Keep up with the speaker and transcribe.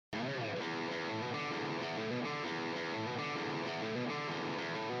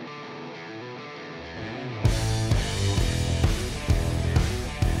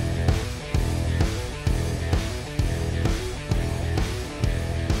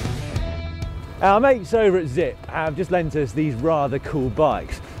Our mates over at Zipp have just lent us these rather cool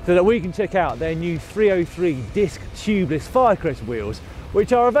bikes so that we can check out their new 303 disc tubeless Firecrest wheels,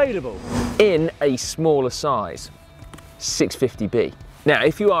 which are available in a smaller size, 650B. Now,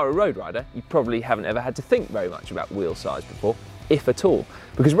 if you are a road rider, you probably haven't ever had to think very much about wheel size before, if at all,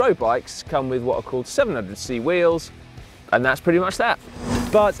 because road bikes come with what are called 700C wheels, and that's pretty much that.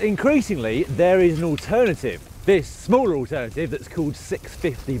 But increasingly, there is an alternative, this smaller alternative that's called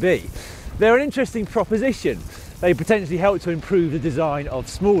 650B. They're an interesting proposition. They potentially help to improve the design of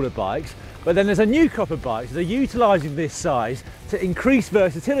smaller bikes, but then there's a new crop of bikes that are utilising this size to increase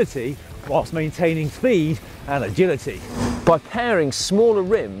versatility whilst maintaining speed and agility. By pairing smaller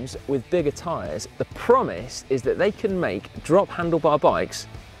rims with bigger tyres, the promise is that they can make drop handlebar bikes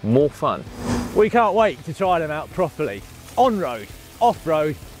more fun. We can't wait to try them out properly, on-road,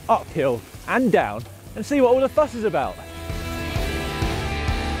 off-road, uphill and down, and see what all the fuss is about.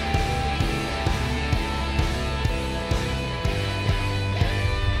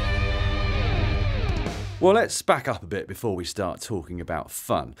 Well, let's back up a bit before we start talking about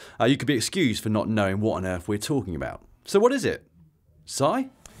fun. You could be excused for not knowing what on earth we're talking about. So what is it? Si? A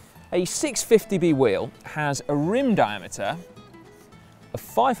 650B wheel has a rim diameter of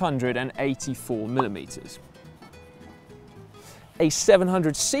 584 millimeters. A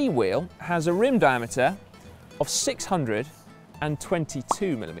 700C wheel has a rim diameter of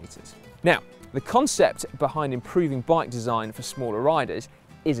 622 millimeters. Now, the concept behind improving bike design for smaller riders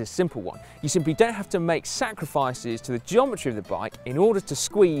is a simple one. You simply don't have to make sacrifices to the geometry of the bike in order to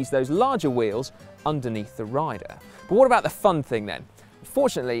squeeze those larger wheels underneath the rider. But what about the fun thing then?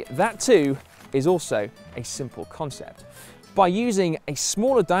 Fortunately, that too is also a simple concept. By using a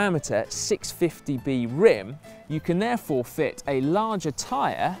smaller diameter 650B rim, you can therefore fit a larger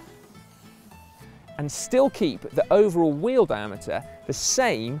tyre and still keep the overall wheel diameter the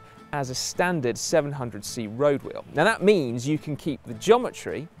same as a standard 700C road wheel. Now that means you can keep the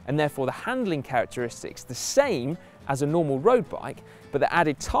geometry and therefore the handling characteristics the same as a normal road bike, but the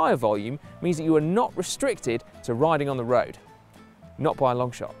added tyre volume means that you are not restricted to riding on the road. Not by a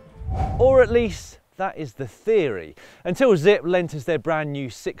long shot. Or at least that is the theory. Until Zipp lent us their brand new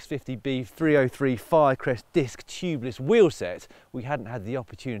 650B 303 Firecrest disc tubeless wheel set, we hadn't had the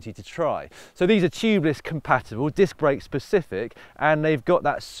opportunity to try. So these are tubeless compatible, disc brake specific, and they've got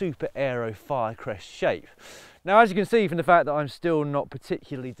that super aero Firecrest shape. Now, as you can see from the fact that I'm still not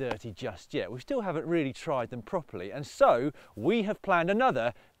particularly dirty just yet, we still haven't really tried them properly, and so we have planned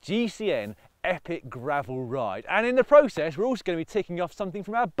another GCN epic gravel ride, and in the process we're also going to be ticking off something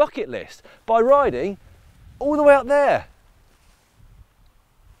from our bucket list by riding all the way up there.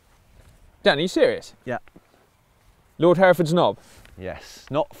 Dan, are you serious? Yeah. Lord Hereford's Knob? Yes,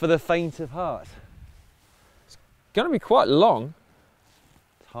 not for the faint of heart. It's going to be quite long.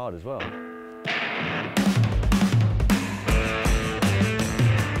 It's hard as well.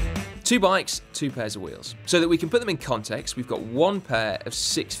 Two bikes, two pairs of wheels. So that we can put them in context, we've got one pair of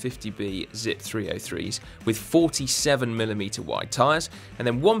 650B Zipp 303s with 47mm wide tyres, and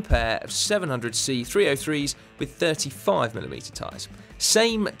then one pair of 700C 303s with 35mm tyres.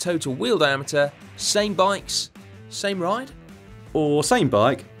 Same total wheel diameter, same bikes, same ride? Or same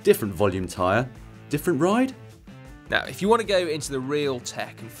bike, different volume tyre, different ride? Now, if you want to go into the real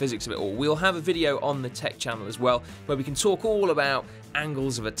tech and physics of it all, we'll have a video on the tech channel as well, where we can talk all about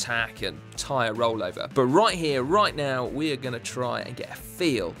angles of attack and tyre rollover. But right here, right now, we are going to try and get a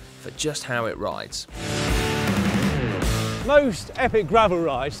feel for just how it rides. Most epic gravel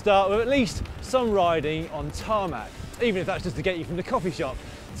rides start with at least some riding on tarmac, even if that's just to get you from the coffee shop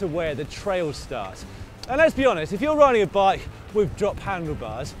to where the trails start. And let's be honest, if you're riding a bike with drop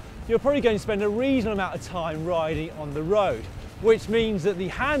handlebars, you're probably going to spend a reasonable amount of time riding on the road, which means that the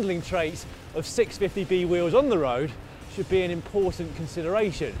handling traits of 650B wheels on the road should be an important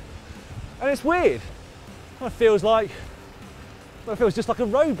consideration. And it's weird. It feels just like a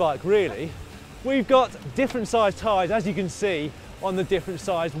road bike, really. We've got different sized tyres, as you can see, on the different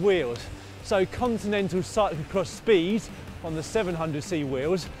sized wheels. So continental cyclocross speeds on the 700C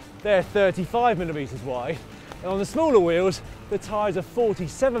wheels, they're 35mm wide. And on the smaller wheels, the tyres are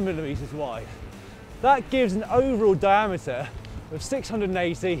 47mm wide. That gives an overall diameter of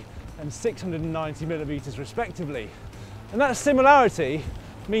 680 and 690mm respectively. And that similarity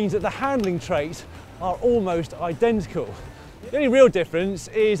means that the handling traits are almost identical. The only real difference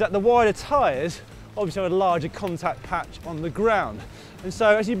is that the wider tyres obviously have a larger contact patch on the ground. And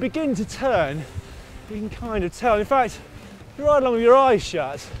so as you begin to turn, you can kind of tell. In fact, if you ride along with your eyes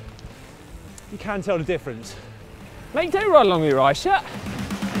shut, you can tell the difference. Mate, don't ride along with your eyes shut.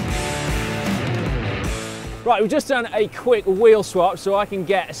 Right, we've just done a quick wheel swap so I can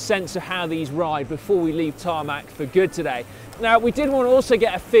get a sense of how these ride before we leave tarmac for good today. Now, we did want to also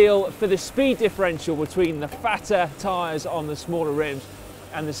get a feel for the speed differential between the fatter tyres on the smaller rims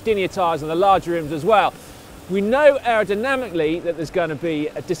and the skinnier tyres on the larger rims as well. We know aerodynamically that there's going to be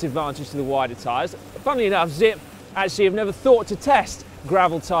a disadvantage to the wider tyres. Funnily enough, Zipp actually have never thought to test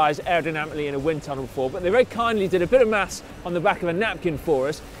gravel tyres aerodynamically in a wind tunnel before, but they very kindly did a bit of maths on the back of a napkin for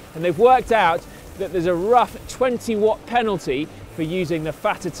us, and they've worked out that there's a rough 20-watt penalty for using the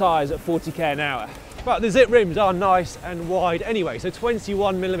fatter tyres at 40k an hour. But the Zipp rims are nice and wide anyway, so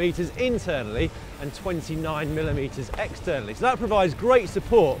 21mm internally and 29mm externally. So that provides great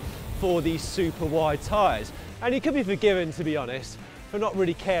support for these super wide tyres. And you could be forgiven, to be honest, for not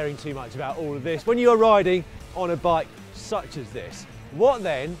really caring too much about all of this when you're riding on a bike such as this. What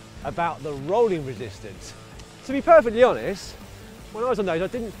then about the rolling resistance? To be perfectly honest, when I was on those, I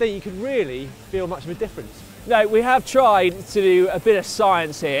didn't think you could really feel much of a difference. No, we have tried to do a bit of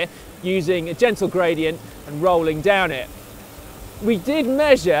science here using a gentle gradient and rolling down it. We did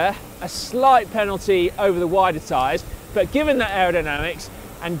measure a slight penalty over the wider tyres, but given that aerodynamics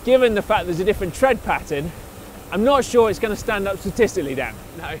and given the fact there's a different tread pattern, I'm not sure it's going to stand up statistically, Dan.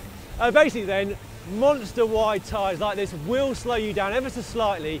 No. Basically then, monster wide tyres like this will slow you down ever so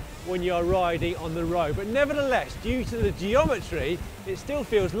slightly when you're riding on the road, but nevertheless, due to the geometry, it still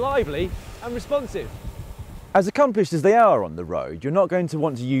feels lively and responsive. As accomplished as they are on the road, you're not going to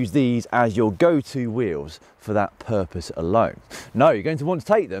want to use these as your go-to wheels for that purpose alone. No, you're going to want to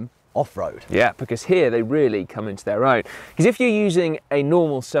take them off-road. Yeah, because here they really come into their own. Because if you're using a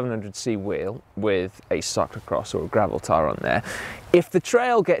normal 700c wheel with a cyclocross or a gravel tyre on there, if the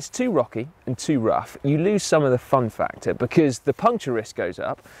trail gets too rocky and too rough, you lose some of the fun factor because the puncture risk goes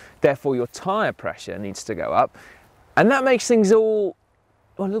up, therefore your tyre pressure needs to go up, and that makes things all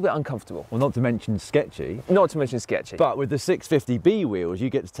a little bit uncomfortable. Well, not to mention sketchy. Not to mention sketchy. But with the 650B wheels, you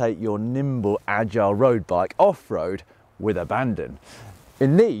get to take your nimble, agile road bike off-road with abandon.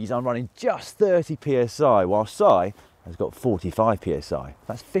 In these, I'm running just 30 PSI, while Si has got 45 PSI.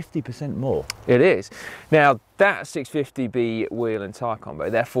 That's 50% more. It is. Now, that 650B wheel and tyre combo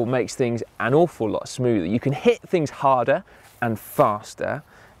therefore makes things an awful lot smoother. You can hit things harder and faster,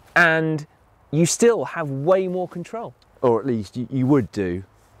 and you still have way more control. Or at least you would do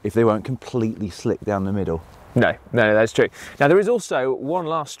if they weren't completely slick down the middle. No, that's true. Now, there is also one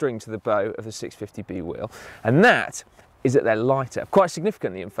last string to the bow of the 650B wheel, and that is that they're lighter, quite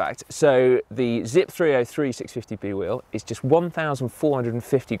significantly in fact. So the Zipp 303 650B wheel is just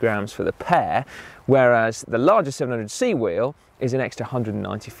 1,450 grams for the pair, whereas the larger 700C wheel is an extra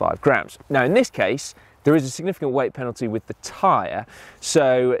 195 grams. Now in this case, there is a significant weight penalty with the tyre,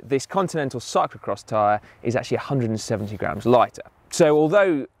 so this Continental cyclocross tyre is actually 170 grams lighter. So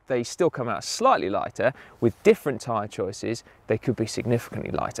although they still come out slightly lighter, with different tyre choices, they could be significantly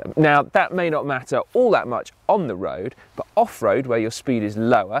lighter. Now, that may not matter all that much on the road, but off-road, where your speed is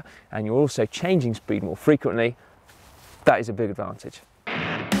lower and you're also changing speed more frequently, that is a big advantage.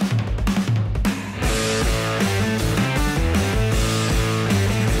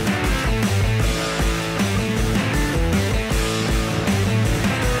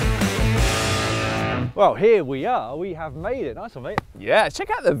 Well, here we are, we have made it. Nice one, mate. Yeah, check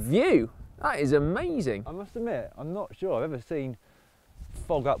out the view. That is amazing. I must admit, I'm not sure I've ever seen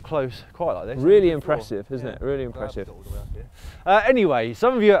fog up close quite like this. Really impressive, isn't it? Really impressive. Anyway,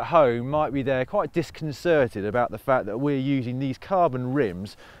 some of you at home might be there quite disconcerted about the fact that we're using these carbon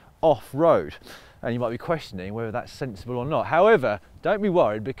rims off-road. And you might be questioning whether that's sensible or not. However, don't be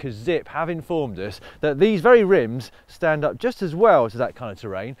worried, because Zipp have informed us that these very rims stand up just as well to that kind of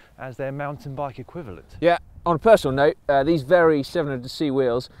terrain as their mountain bike equivalent. Yeah, on a personal note, these very 700C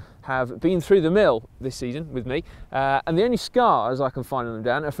wheels have been through the mill this season with me, and the only scars I can find on them,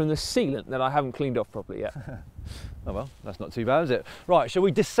 Dan, are from the sealant that I haven't cleaned off properly yet. Oh well, that's not too bad, is it? Right, shall we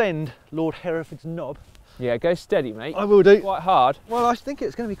descend Lord Hereford's knob? Yeah, go steady, mate. I will do. Quite hard. Well, I think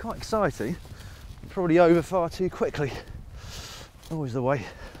it's going to be quite exciting. Probably over far too quickly. Always the way.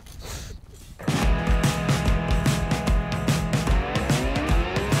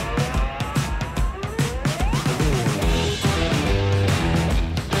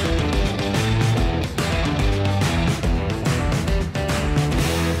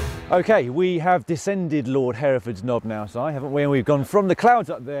 Okay, we have descended Lord Hereford's knob now, Si, haven't we? And we've gone from the clouds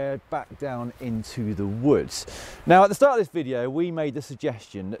up there back down into the woods. Now, at the start of this video, we made the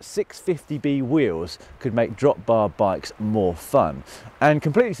suggestion that 650B wheels could make drop bar bikes more fun. And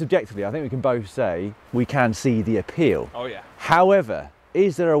completely subjectively, I think we can both say we can see the appeal. Oh yeah. However,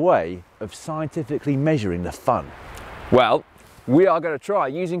 is there a way of scientifically measuring the fun? Well, we are going to try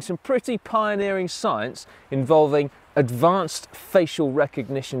using some pretty pioneering science involving advanced facial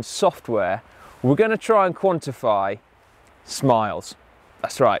recognition software. We're going to try and quantify smiles.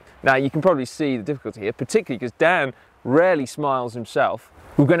 That's right. Now you can probably see the difficulty here, particularly because Dan rarely smiles himself.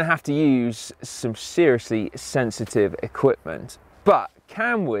 We're going to have to use some seriously sensitive equipment. But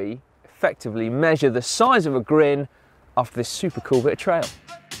can we effectively measure the size of a grin after this super cool bit of trail?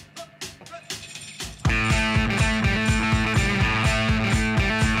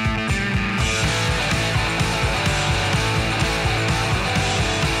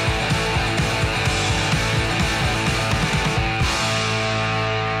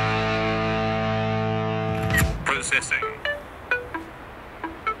 Processing.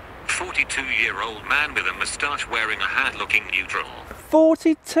 42-year-old man with a moustache wearing a hat looking neutral.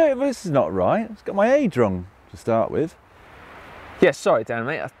 42? This is not right. It's got my age wrong to start with. Yeah, sorry Dan,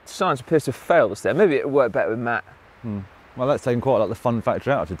 mate. Science appears to have failed us there. Maybe it'll work better with Matt. Well, that's taken quite a lot of the fun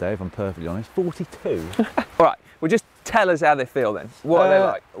factor out of today, if I'm perfectly honest. 42? All right, well just tell us how they feel then. What are they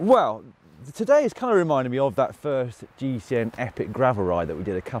like? Well, today is kind of reminding me of that first GCN epic gravel ride that we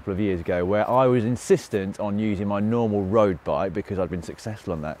did a couple of years ago, where I was insistent on using my normal road bike because I'd been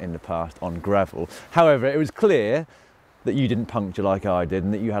successful on that in the past on gravel. However, it was clear that you didn't puncture like I did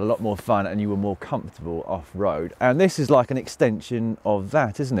and that you had a lot more fun and you were more comfortable off-road. And this is like an extension of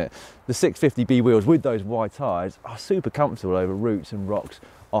that, isn't it? The 650B wheels with those wide tyres are super comfortable over roots and rocks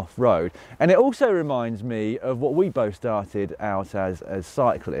off-road. And it also reminds me of what we both started out as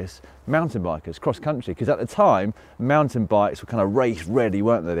cyclists, mountain bikers, cross-country, because at the time mountain bikes were kind of race ready,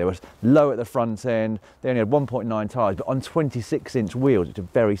 weren't they? They were low at the front end, they only had 1.9 tyres but on 26-inch wheels, which are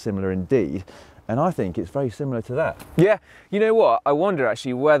very similar indeed. And I think it's very similar to that. Yeah, you know what? I wonder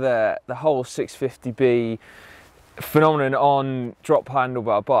actually whether the whole 650B phenomenon on drop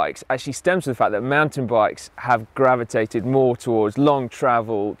handlebar bikes actually stems from the fact that mountain bikes have gravitated more towards long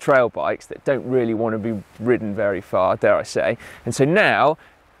travel trail bikes that don't really want to be ridden very far, dare I say. And so now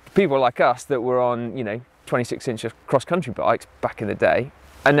people like us that were on, you know, 26-inch cross-country bikes back in the day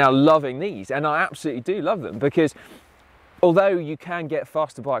are now loving these. And I absolutely do love them, because although you can get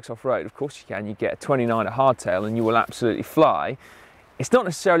faster bikes off-road, of course you can, you get a 29er hardtail and you will absolutely fly. It's not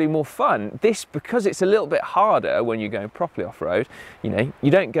necessarily more fun. This, because it's a little bit harder when you're going properly off-road, you know, you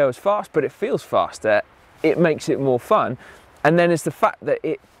don't go as fast, but it feels faster. It makes it more fun. And then it's the fact that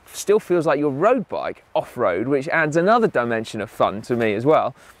it still feels like your road bike off-road, which adds another dimension of fun to me as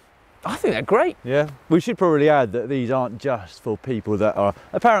well. I think they're great. Yeah, we should probably add that these aren't just for people that are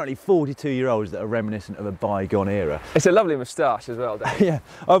apparently 42-year-olds that are reminiscent of a bygone era. It's a lovely moustache as well, Dave. Yeah,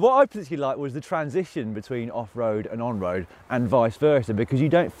 what I particularly liked was the transition between off-road and on-road and vice versa, because you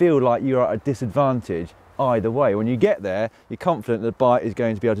don't feel like you're at a disadvantage either way. When you get there, you're confident the bike is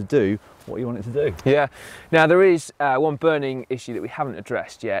going to be able to do what you want it to do. Yeah, now there is one burning issue that we haven't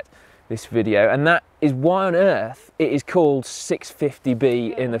addressed yet this video, and that is why on earth it is called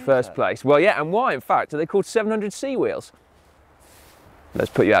 650B in the first place. Well, yeah, and why in fact are they called 700C wheels?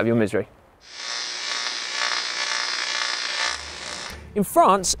 Let's put you out of your misery. In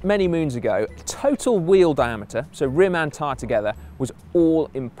France, many moons ago, total wheel diameter, so rim and tyre together, was all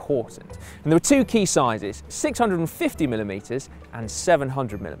important. And there were two key sizes, 650mm and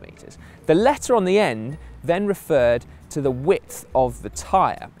 700mm. The letter on the end then referred to the width of the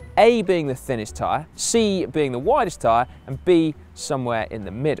tyre, A being the thinnest tyre, C being the widest tyre, and B somewhere in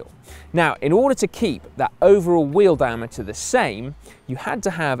the middle. Now, in order to keep that overall wheel diameter the same, you had to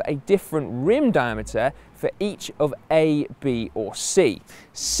have a different rim diameter for each of A, B or C.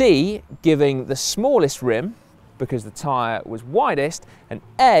 C giving the smallest rim because the tyre was widest, and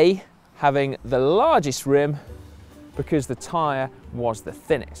A having the largest rim because the tyre was the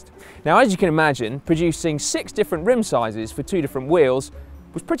thinnest. Now, as you can imagine, producing 6 different rim sizes for 2 different wheels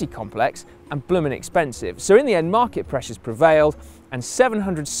was pretty complex and blooming expensive. So in the end, market pressures prevailed and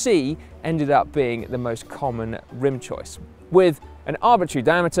 700C ended up being the most common rim choice, with an arbitrary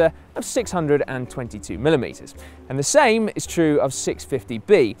diameter of 622mm. And the same is true of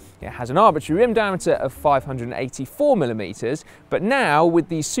 650B. It has an arbitrary rim diameter of 584mm, but now with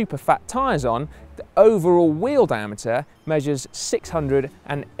these super fat tyres on, the overall wheel diameter measures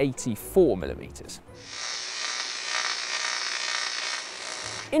 684mm.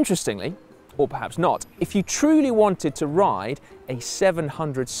 Interestingly, or perhaps not, if you truly wanted to ride a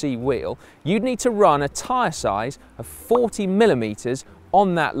 700C wheel, you'd need to run a tyre size of 40mm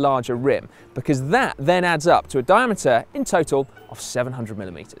on that larger rim, because that then adds up to a diameter in total of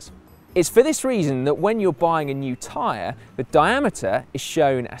 700mm. It's for this reason that when you're buying a new tyre, the diameter is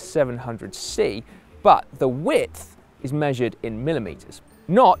shown as 700C, but the width is measured in millimetres,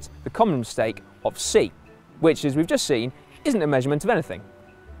 not the common mistake of C, which, as we've just seen, isn't a measurement of anything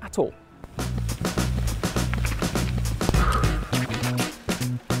at all.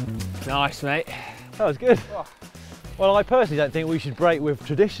 Nice, mate. That was good. Well, I personally don't think we should break with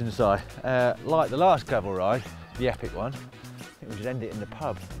tradition, Si. Like the last gravel ride, the epic one, I think we should end it in the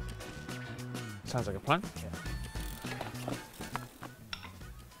pub. Sounds like a plan.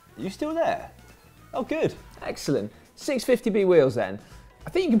 Are you still there? Oh, good. Excellent. 650B wheels then. I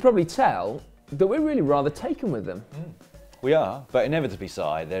think you can probably tell that we're really rather taken with them. We are, but inevitably,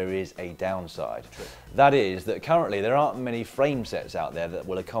 Si, there is a downside. True. That is that currently there aren't many frame sets out there that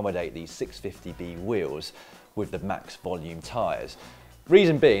will accommodate these 650B wheels with the max volume tyres.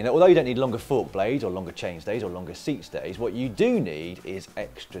 Reason being that although you don't need longer fork blades or longer chain stays or longer seat stays, what you do need is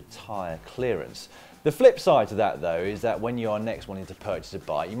extra tyre clearance. The flip side to that though is that when you are next wanting to purchase a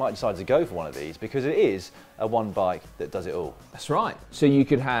bike, you might decide to go for one of these because it is a one bike that does it all. That's right. So you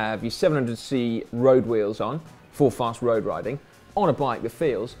could have your 700C road wheels on for fast road riding on a bike that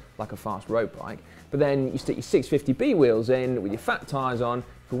feels like a fast road bike, but then you stick your 650B wheels in with your fat tyres on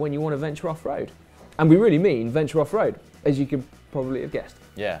for when you want to venture off-road. And we really mean venture off-road, as you could probably have guessed.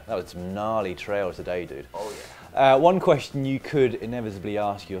 Yeah, that was some gnarly trails today, dude. Oh yeah. One question you could inevitably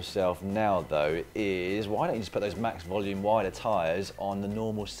ask yourself now though is why don't you just put those max volume wider tyres on the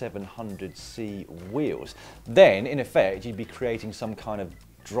normal 700C wheels? Then in effect you'd be creating some kind of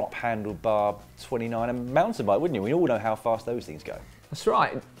drop handlebar 29er mountain bike, wouldn't you? We all know how fast those things go. That's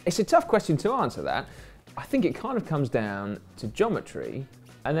right. It's a tough question to answer that. I think it kind of comes down to geometry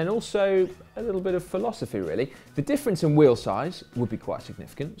and then also a little bit of philosophy really. The difference in wheel size would be quite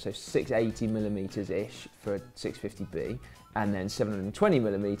significant, so 680mm-ish for a 650B and then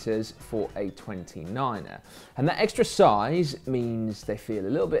 720mm for a 29er. And that extra size means they feel a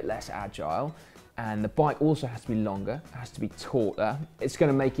little bit less agile, and the bike also has to be longer, it has to be taller. It's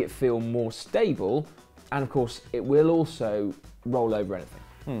going to make it feel more stable, and of course it will also roll over anything.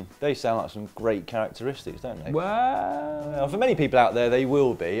 They sound like some great characteristics, don't they? Well, For many people out there they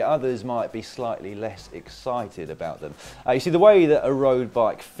will be, others might be slightly less excited about them. You see, the way that a road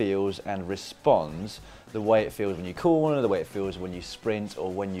bike feels and responds, the way it feels when you corner, the way it feels when you sprint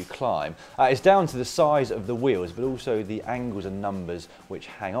or when you climb, is down to the size of the wheels but also the angles and numbers which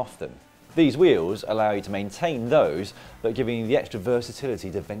hang off them. These wheels allow you to maintain those, but giving you the extra versatility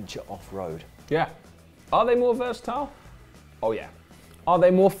to venture off-road. yeah. Are they more versatile? Oh yeah. Are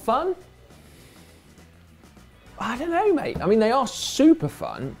they more fun? I don't know, mate. I mean, they are super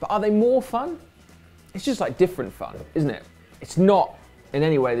fun, but are they more fun? It's just like different fun, isn't it? It's not in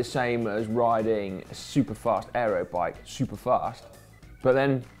any way the same as riding a super fast aero bike, super fast, but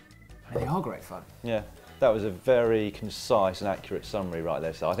then I mean, they are great fun. Yeah, that was a very concise and accurate summary right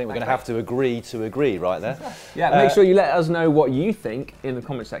there, so I think we're going to have to agree right there. Yeah, make sure you let us know what you think in the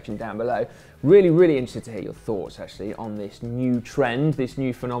comment section down below. Really, really interested to hear your thoughts actually on this new trend, this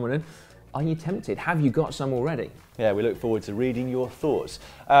new phenomenon. Are you tempted? Have you got some already? Yeah, we look forward to reading your thoughts.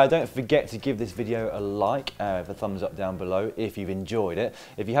 Don't forget to give this video a like, with a thumbs up down below if you've enjoyed it.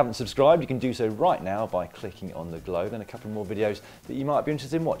 If you haven't subscribed, you can do so right now by clicking on the globe and a couple more videos that you might be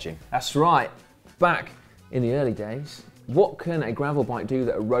interested in watching. That's right. Back in the early days, what can a gravel bike do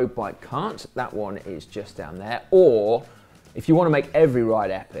that a road bike can't? That one is just down there. Or if you want to make every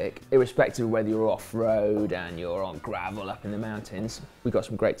ride epic, irrespective of whether you're off-road and you're on gravel up in the mountains, we've got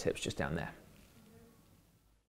some great tips just down there.